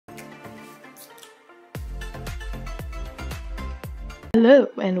Hello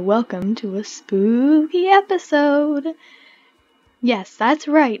and welcome to a spooky episode. Yes, that's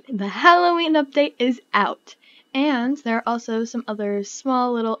right, the Halloween update is out. And there are also some other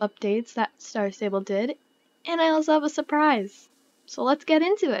small little updates that Star Stable did. And I also have a surprise. So let's get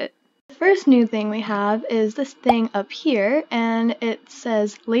into it. The first new thing we have is this thing up here, and it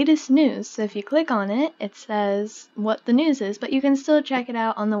says latest news. So if you click on it, it says what the news is, but you can still check it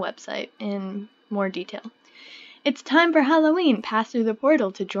out on the website in more detail. It's time for Halloween. Pass through the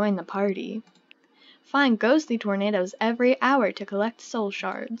portal to join the party. Find ghostly tornadoes every hour to collect soul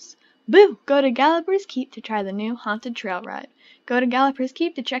shards. Boo! Go to Galloper's Keep to try the new haunted trail ride. Go to Galloper's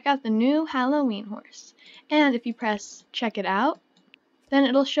Keep to check out the new Halloween horse. And if you press check it out, then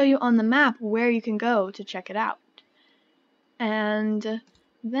it'll show you on the map where you can go to check it out. And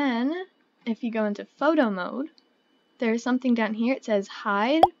then if you go into photo mode, there's something down here. It says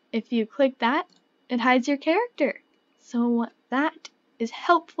hide. If you click that, it hides your character. So that is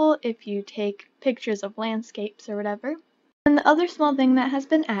helpful if you take pictures of landscapes or whatever. And the other small thing that has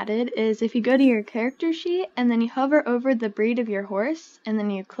been added is if you go to your character sheet and then you hover over the breed of your horse and then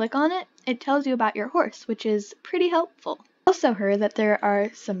you click on it, it tells you about your horse, which is pretty helpful. I also heard that there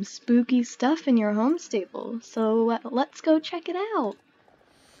are some spooky stuff in your home stable, so let's go check it out.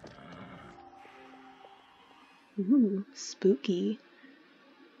 Ooh, spooky.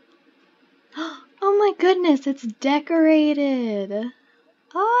 Oh my goodness, it's decorated!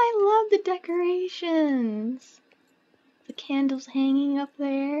 Oh, I love the decorations! The candles hanging up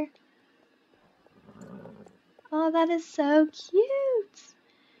there. Oh, that is so cute!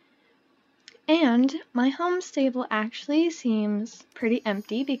 And my home stable actually seems pretty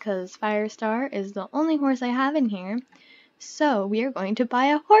empty because Firestar is the only horse I have in here. So we are going to buy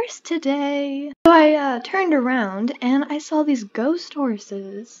a horse today! So I turned around and I saw these ghost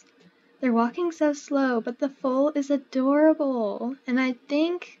horses. They're walking so slow, but the foal is adorable. And I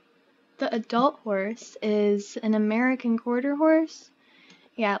think the adult horse is an American quarter horse.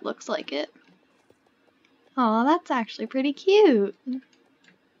 Yeah, it looks like it. Aw, that's actually pretty cute.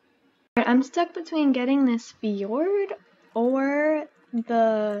 I'm stuck between getting this Fjord or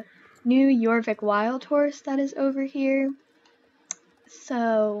the new Jorvik wild horse that is over here.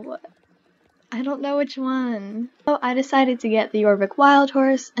 So I don't know which one. So I decided to get the Jorvik wild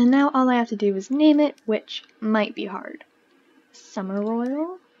horse, and now all I have to do is name it, which might be hard. Summer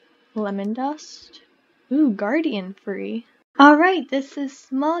Royal, Lemon Dust, ooh, Guardian Free. Alright, this is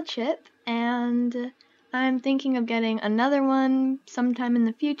Small Chip, and I'm thinking of getting another one sometime in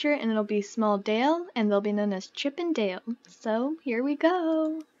the future, and it'll be Small Dale, and they'll be known as Chip and Dale. So here we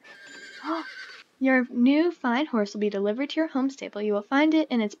go. Your new fine horse will be delivered to your home stable. You will find it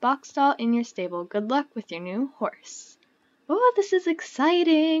in its box stall in your stable. Good luck with your new horse. Oh, this is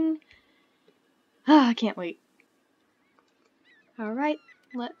exciting. Ah, I can't wait. Alright,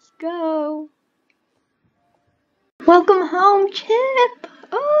 let's go. Welcome home, Chip!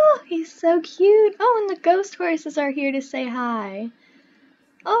 Oh, he's so cute. Oh, and the ghost horses are here to say hi.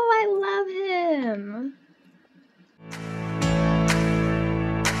 Oh, I love him.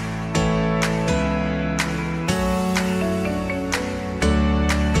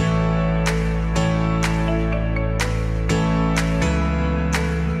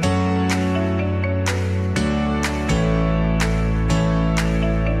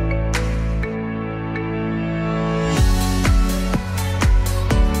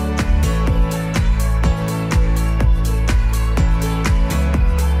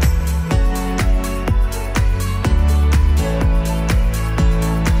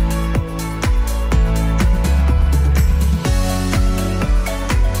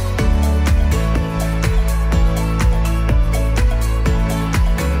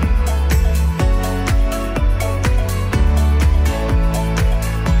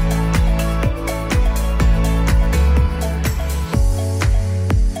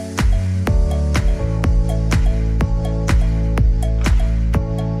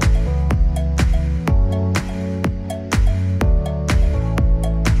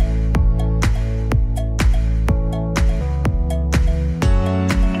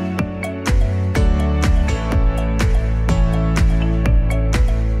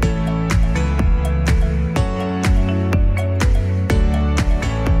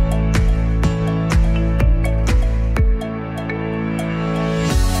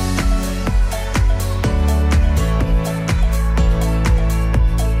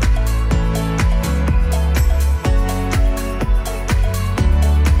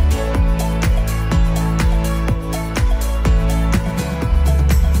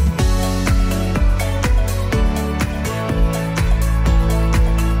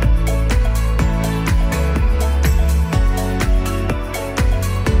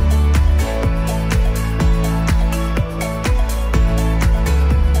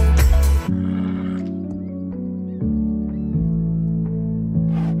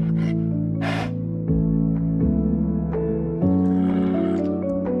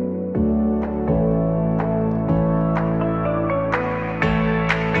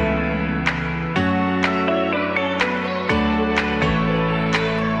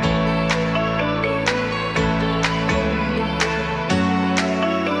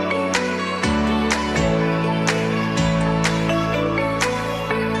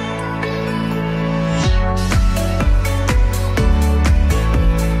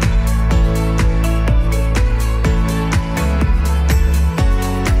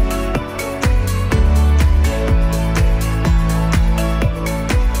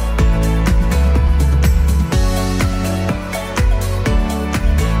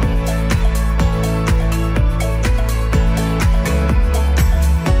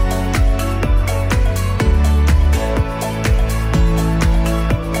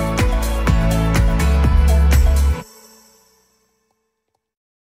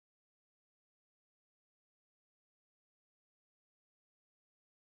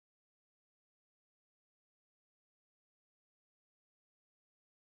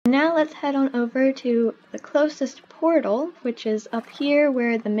 Now let's head on over to the closest portal, which is up here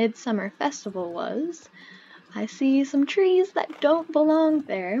where the Midsummer Festival was. I see some trees that don't belong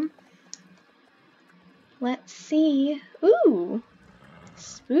there. Let's see. Ooh!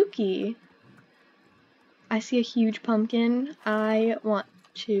 Spooky. I see a huge pumpkin. I want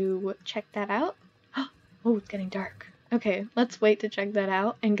to check that out. Oh, it's getting dark. Okay, let's wait to check that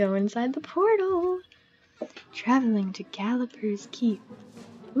out and go inside the portal. Traveling to Galloper's Keep.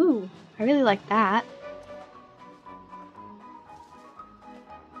 Ooh, I really like that.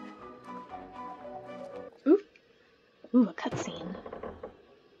 Ooh, a cutscene.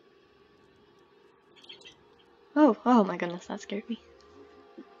 Oh my goodness, that scared me.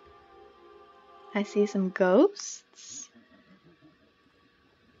 I see some ghosts.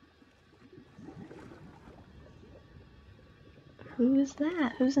 Who is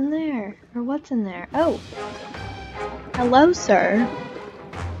that? Who's in there? Or what's in there? Oh! Hello, sir.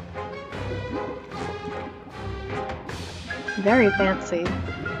 Very fancy.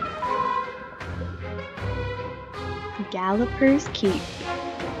 Galloper's Keep.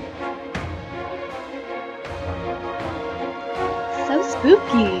 So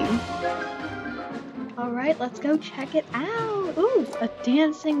spooky! Alright, let's go check it out! Ooh, a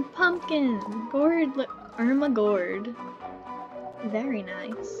dancing pumpkin! Irma gourd. Very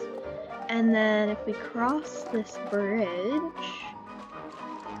nice. And then if we cross this bridge...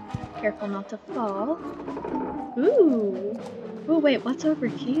 Careful not to fall. Ooh! Ooh, wait, what's over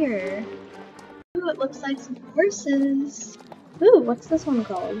here? Ooh, it looks like some horses! Ooh, what's this one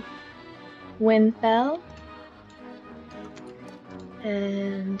called? Windfell.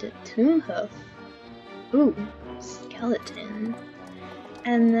 And Tombhoof. Ooh, skeleton.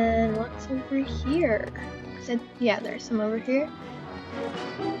 And then what's over here? Yeah, there's some over here.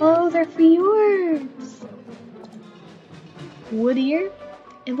 Oh, they're fjords! Woodier?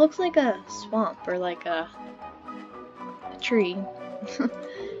 It looks like a swamp or like a tree.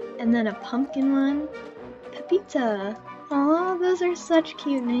 And then a pumpkin one. Pepita! Aw, those are such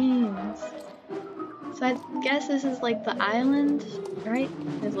cute names. So I guess this is like the island, right?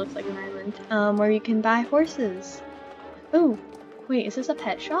 This looks like an island, where you can buy horses. Ooh, wait, is this a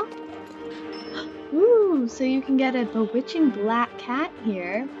pet shop? Ooh, so you can get a bewitching black cat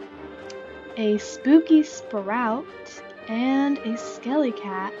here, a spooky sprout, and a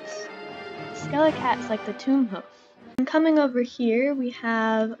skellycat. Skellycat's like the Tombhoof. And coming over here, we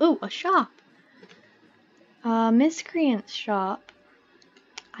have, ooh, a shop. Miscreant's shop.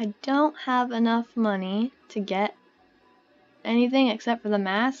 I don't have enough money to get anything except for the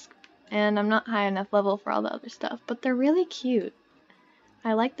mask, and I'm not high enough level for all the other stuff, but they're really cute.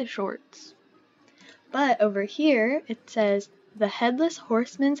 I like the shorts. But over here, it says, the Headless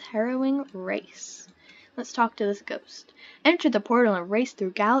Horseman's Harrowing Race. Let's talk to this ghost. Enter the portal and race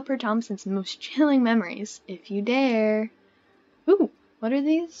through Galloper Thompson's most chilling memories, if you dare. Ooh, what are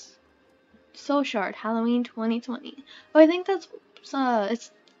these? Soul Shard, Halloween 2020. Oh, I think that's,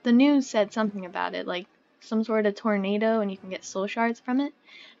 it's, the news said something about it, like some sort of tornado and you can get soul shards from it.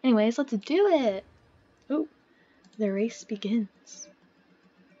 Anyways, let's do it! Ooh, the race begins.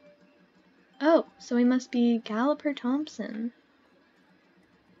 Oh, so we must be Galloper Thompson.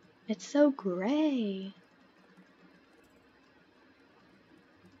 It's so gray.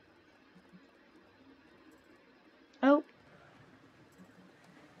 Oh.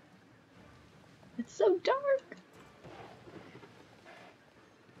 It's so dark.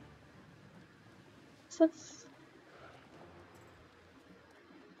 So let's...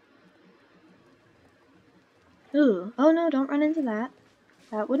 Ooh. Oh no, don't run into that.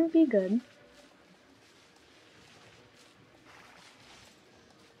 That wouldn't be good.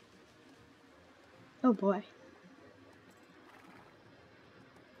 Oh boy.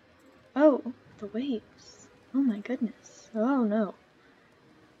 Oh, the waves. Oh my goodness. Oh no.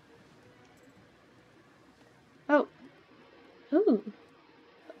 Oh. Ooh.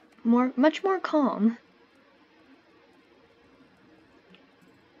 Much more calm.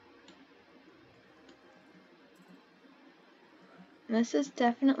 This is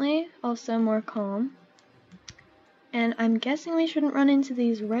definitely also more calm. And I'm guessing we shouldn't run into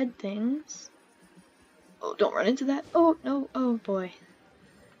these red things. Oh, don't run into that. Oh, no. Oh, boy.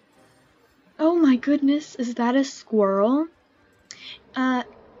 Oh my goodness. Is that a squirrel? Yeah,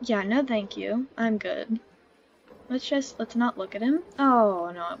 no thank you. I'm good. Let's not look at him.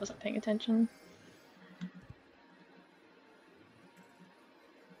 Oh, no, I wasn't paying attention.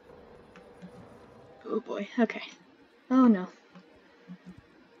 Oh boy, okay. Oh no.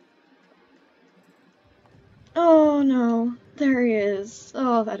 Oh no, there he is.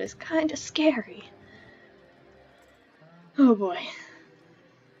 Oh, that is kinda scary. Oh boy.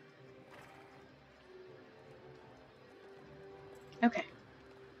 Okay,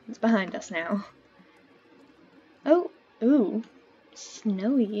 it's behind us now. Oh, ooh,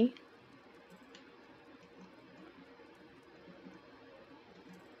 snowy.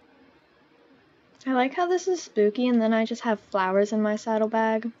 I like how this is spooky and then I just have flowers in my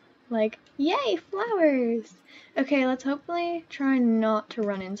saddlebag. Like, yay, flowers! Okay, let's hopefully try not to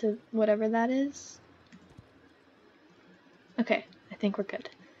run into whatever that is. Okay, I think we're good.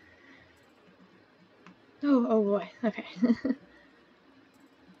 Oh boy, okay.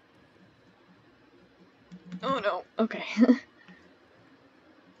 Oh no, okay.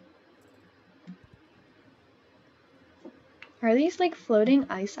 Are these like floating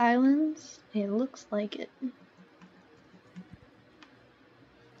ice islands? It looks like it.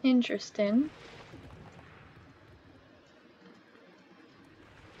 Interesting.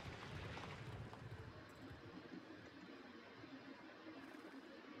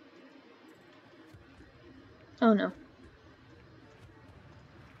 Oh no.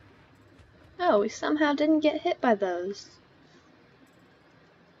 Oh, we somehow didn't get hit by those.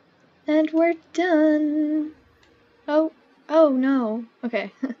 And we're done. Oh no.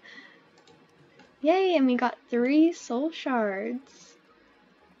 Okay. Yay, and we got 3 soul shards.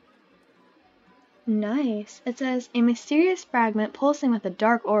 Nice. It says, a mysterious fragment pulsing with a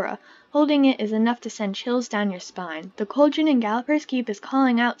dark aura. Holding it is enough to send chills down your spine. The cauldron in Galloper's Keep is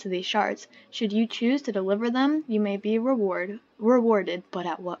calling out to these shards. Should you choose to deliver them, you may be rewarded, but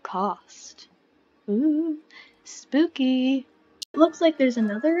at what cost? Ooh, spooky. Looks like there's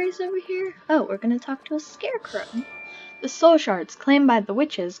another race over here. Oh, we're gonna talk to a scarecrow. The soul shards claimed by the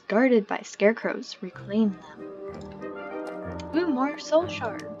witches, guarded by scarecrows, reclaim them. Ooh, more soul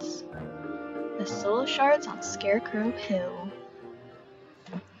shards. The soul shards on Scarecrow Hill.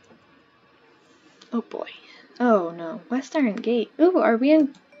 Oh boy. Oh no. West Iron Gate. Ooh, are we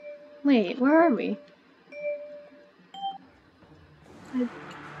in... Wait, where are we?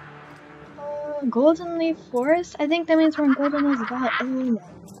 Golden Leaf Forest? I think that means we're in Golden Leaf Valley.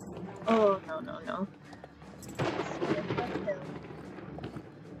 Oh no.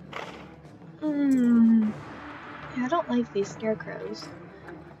 Oh no. Yeah, I don't like these scarecrows.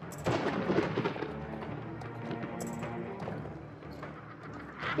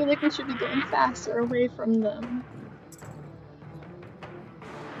 I feel like we should be going faster away from them.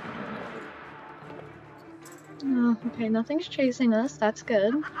 Oh, okay, nothing's chasing us. That's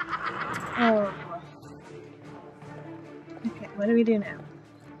good. Oh boy. Okay, what do we do now?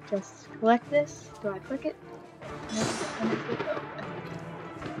 Just collect this? Do I click it? No,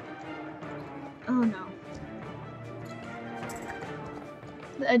 oh no.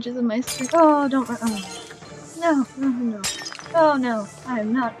 The edges of my screen. Oh, don't run. Oh. No. Oh no,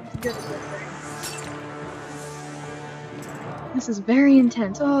 I'm not good at this thing. This is very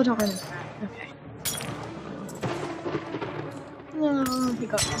intense. Oh, don't run into that. Okay. No, he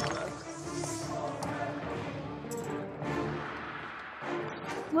got me.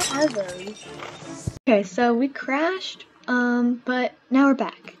 What are those? Okay, so we crashed, but now we're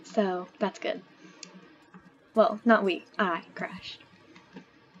back, so that's good. Well, not we, I crashed.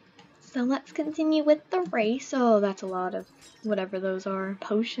 So let's continue with the race. Oh, that's a lot of whatever those are.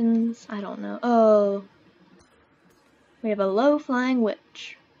 Potions? I don't know. Oh. We have a low-flying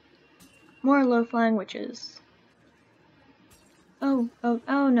witch. More low-flying witches. Oh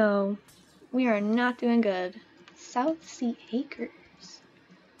no. We are not doing good. South Sea Acres.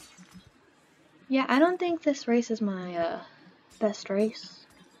 Yeah, I don't think this race is my, best race.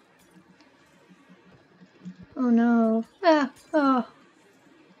 Oh no.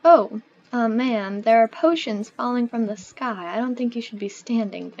 Oh, ma'am, there are potions falling from the sky. I don't think you should be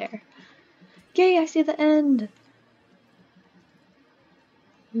standing there. Yay, I see the end!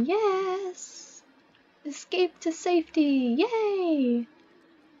 Yes! Escape to safety! Yay!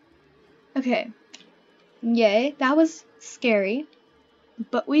 Okay. Yay, that was scary.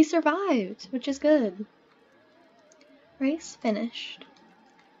 But we survived, which is good. Race finished.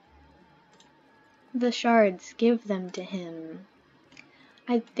 The shards, give them to him.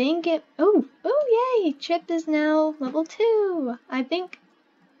 I think it... Oh, yay! Chip is now level 2! I think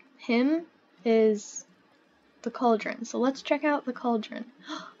him is the cauldron. So let's check out the cauldron.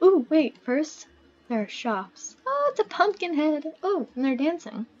 Ooh, wait, first there are shops. Oh, it's a pumpkin head! Oh, and they're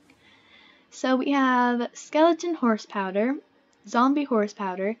dancing. So we have skeleton horse powder, zombie horse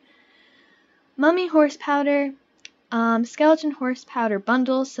powder, mummy horse powder, skeleton horse powder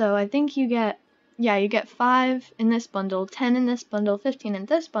bundle. So I think you get, yeah, you get 5 in this bundle, 10 in this bundle, 15 in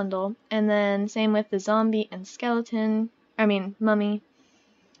this bundle, and then same with the zombie and skeleton, mummy.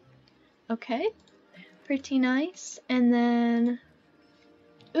 Okay, pretty nice. And then,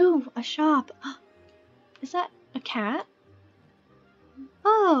 ooh, a shop. Is that a cat?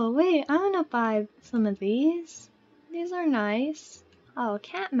 Oh, wait, I'm gonna buy some of these. These are nice. Oh,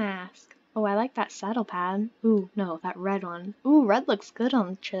 cat mask. Oh, I like that saddle pad. Ooh, no, that red one. Ooh, red looks good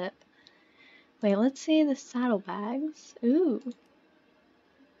on Chip. Wait, let's see the saddlebags. Ooh.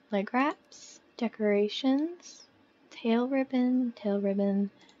 Leg wraps, decorations, tail ribbon, tail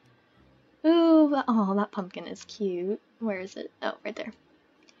ribbon. Ooh, oh, that pumpkin is cute. Where is it? Oh, right there.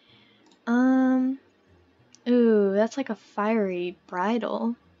 Ooh, that's like a fiery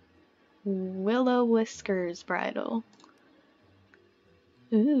bridle. Willow Whiskers bridle.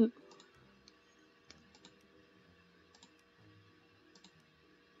 Ooh.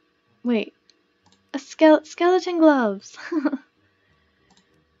 Wait, a skeleton gloves.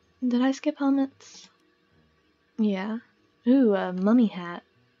 Did I skip helmets? Yeah. Ooh, a mummy hat.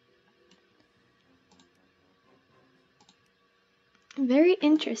 Very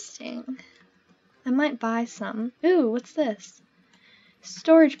interesting. I might buy some. Ooh, what's this?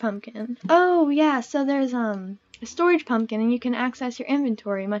 Storage pumpkin. Oh, yeah, so there's a storage pumpkin and you can access your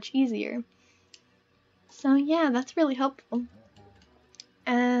inventory much easier. So yeah, that's really helpful.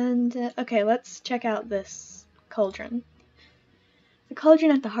 And, okay, let's check out this cauldron. The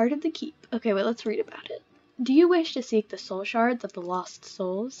cauldron at the heart of the keep. Okay, wait, let's read about it. Do you wish to seek the soul shards of the lost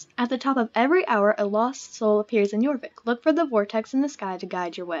souls? At the top of every hour, a lost soul appears in Jorvik. Look for the vortex in the sky to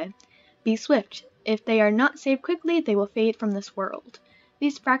guide your way. Be swift. If they are not saved quickly, they will fade from this world.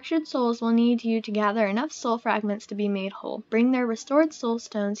 These fractured souls will need you to gather enough soul fragments to be made whole. Bring their restored soul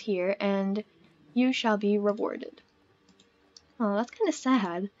stones here, and you shall be rewarded. Oh, that's kind of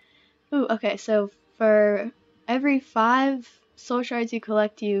sad. Ooh, okay, so for every 5 soul shards you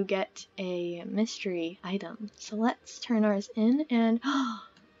collect, you get a mystery item. So let's turn ours in, and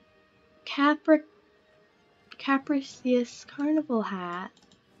Capricious Carnival hat.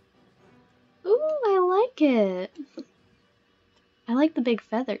 Ooh, I like it. I like the big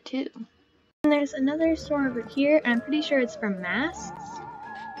feather too. And there's another store over here, and I'm pretty sure it's for masks.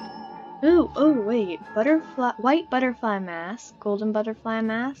 Ooh, oh wait, white butterfly mask, golden butterfly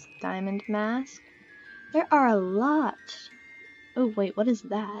mask, diamond mask. There are a lot. Oh wait, what is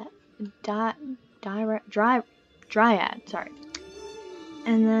that? Dryad, sorry.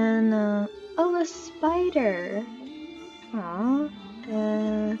 And then, oh, a spider. Aww.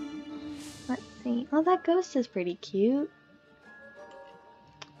 Let's see. Oh, that ghost is pretty cute.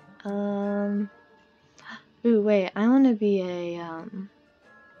 Ooh, wait, I want to be a,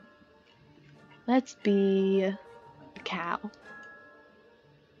 let's be a cow.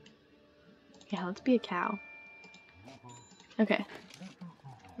 Yeah, let's be a cow. Okay.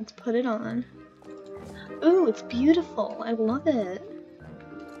 Let's put it on. Ooh, it's beautiful. I love it.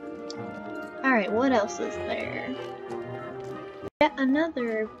 Alright, what else is there? Yet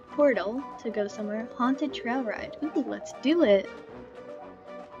another portal to go somewhere. Haunted trail ride. Ooh, let's do it.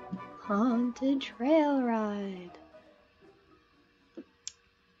 Haunted trail ride.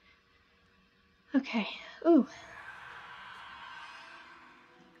 Okay. Ooh.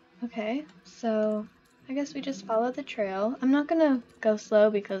 Okay, so I guess we just follow the trail. I'm not gonna go slow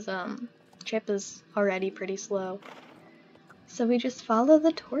because Chip is already pretty slow. So we just follow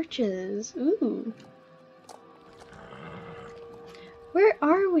the torches. Ooh. Where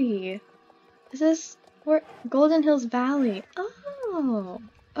are we? Is this where Golden Hills Valley? Oh.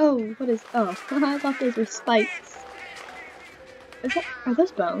 Oh, what is I thought those were spikes. Are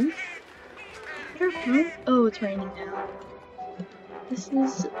those bones? What are bones? Oh, it's raining now. This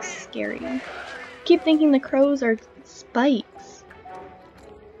is scary. I keep thinking the crows are spikes.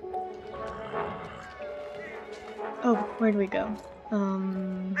 Oh, where do we go?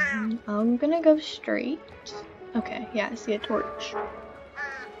 I'm gonna go straight. Okay, yeah, I see a torch.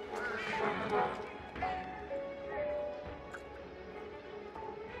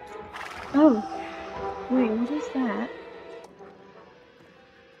 Oh, wait, what is that?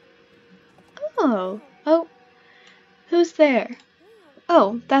 Oh, who's there?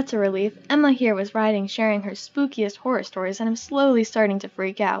 Oh, that's a relief. Emma here was riding, sharing her spookiest horror stories, and I'm slowly starting to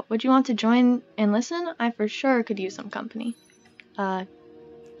freak out. Would you want to join and listen? I for sure could use some company.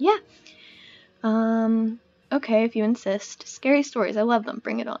 Yeah. Okay, if you insist. Scary stories, I love them.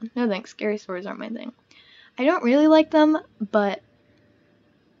 Bring it on. No thanks, scary stories aren't my thing. I don't really like them, but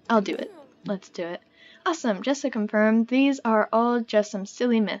I'll do it. Let's do it. Awesome, just to confirm, these are all just some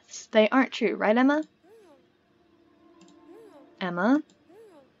silly myths. They aren't true, right, Emma? Emma?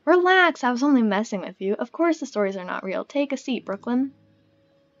 Relax, I was only messing with you. Of course the stories are not real. Take a seat, Brooklyn.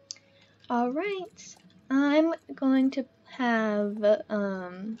 Alright, I'm going to have,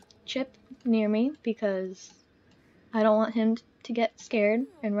 Chip near me because I don't want him to get scared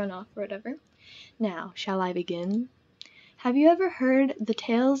and run off or whatever. Now, shall I begin? Have you ever heard the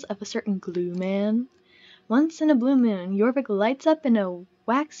tales of a certain glue man? Once in a blue moon, Jorvik lights up in a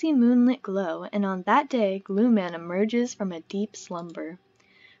waxy moonlit glow, and on that day, Glue Man emerges from a deep slumber.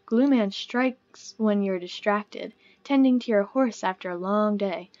 Glue Man strikes when you're distracted, tending to your horse after a long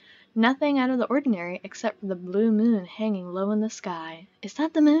day. Nothing out of the ordinary except for the blue moon hanging low in the sky. Is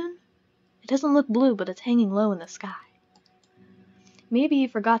that the moon? It doesn't look blue, but it's hanging low in the sky. Maybe you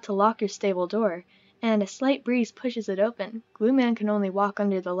forgot to lock your stable door, and a slight breeze pushes it open. Glue Man can only walk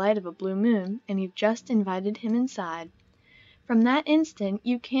under the light of a blue moon, and you've just invited him inside. From that instant,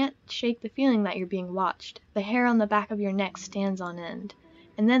 you can't shake the feeling that you're being watched. The hair on the back of your neck stands on end.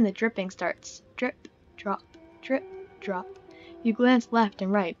 And then the dripping starts. Drip, drop, drip, drop. You glance left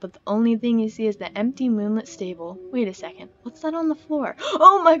and right, but the only thing you see is the empty moonlit stable. Wait a second, what's that on the floor?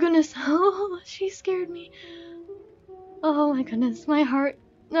 Oh my goodness! Oh, she scared me. Oh my goodness, my heart.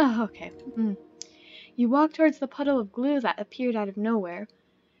 Oh, okay. You walk towards the puddle of glue that appeared out of nowhere.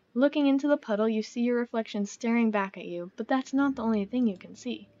 Looking into the puddle, you see your reflection staring back at you, but that's not the only thing you can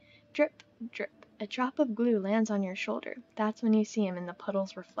see. Drip, drip. A drop of glue lands on your shoulder. That's when you see him in the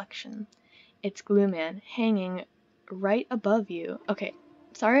puddle's reflection. It's Glue Man, hanging right above you. Okay,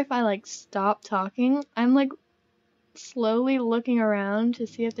 sorry if I stop talking. I'm slowly looking around to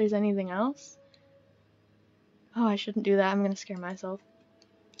see if there's anything else. Oh, I shouldn't do that. I'm gonna scare myself.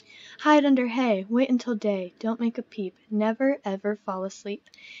 Hide under hay. Wait until day. Don't make a peep. Never ever fall asleep.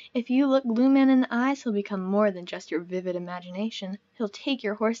 If you look Glue Man in the eyes, he'll become more than just your vivid imagination. He'll take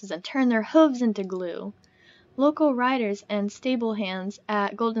your horses and turn their hooves into glue. Local riders and stable hands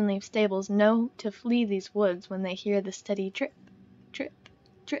at Golden Leaf Stables know to flee these woods when they hear the steady drip, drip,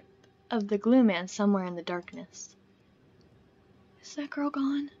 drip of the Glue Man somewhere in the darkness. Is that girl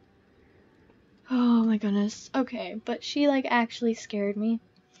gone? Oh my goodness. Okay, but she actually scared me.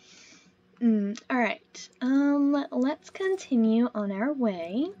 Alright. Let's continue on our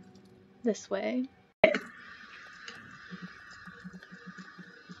way. This way.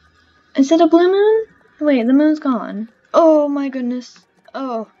 Is it a blue moon? Wait, the moon's gone. Oh my goodness.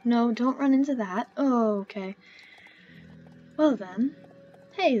 Oh, no, don't run into that. Oh, okay. Well then.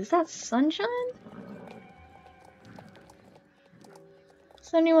 Hey, is that sunshine?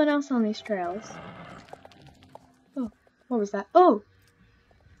 Is anyone else on these trails? Oh, what was that? Oh!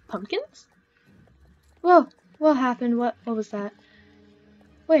 Pumpkins? Whoa, what happened? What was that?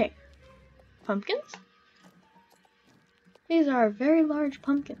 Wait, pumpkins? These are very large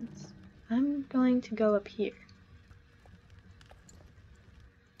pumpkins. I'm going to go up here.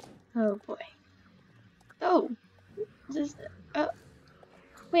 Oh boy. Oh!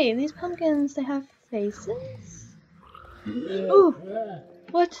 Wait, these pumpkins, they have faces? Ooh!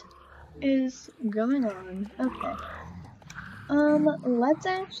 What is going on? Okay. Let's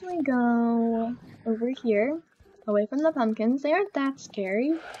actually go over here, away from the pumpkins. They aren't that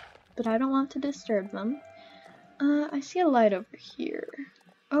scary, but I don't want to disturb them. I see a light over here.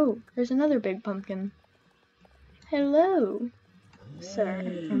 Oh, there's another big pumpkin. Hello,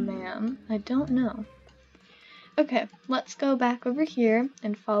 sir or ma'am. I don't know. Okay, let's go back over here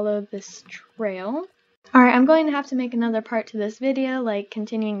and follow this trail. Alright, I'm going to have to make another part to this video,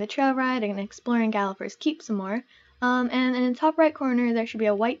 continuing the trail ride and exploring Galloper's Keep some more. And in the top right corner, there should be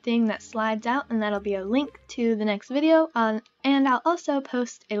a white thing that slides out, and that'll be a link to the next video. And I'll also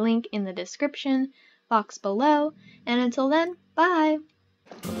post a link in the description box below. And until then, bye!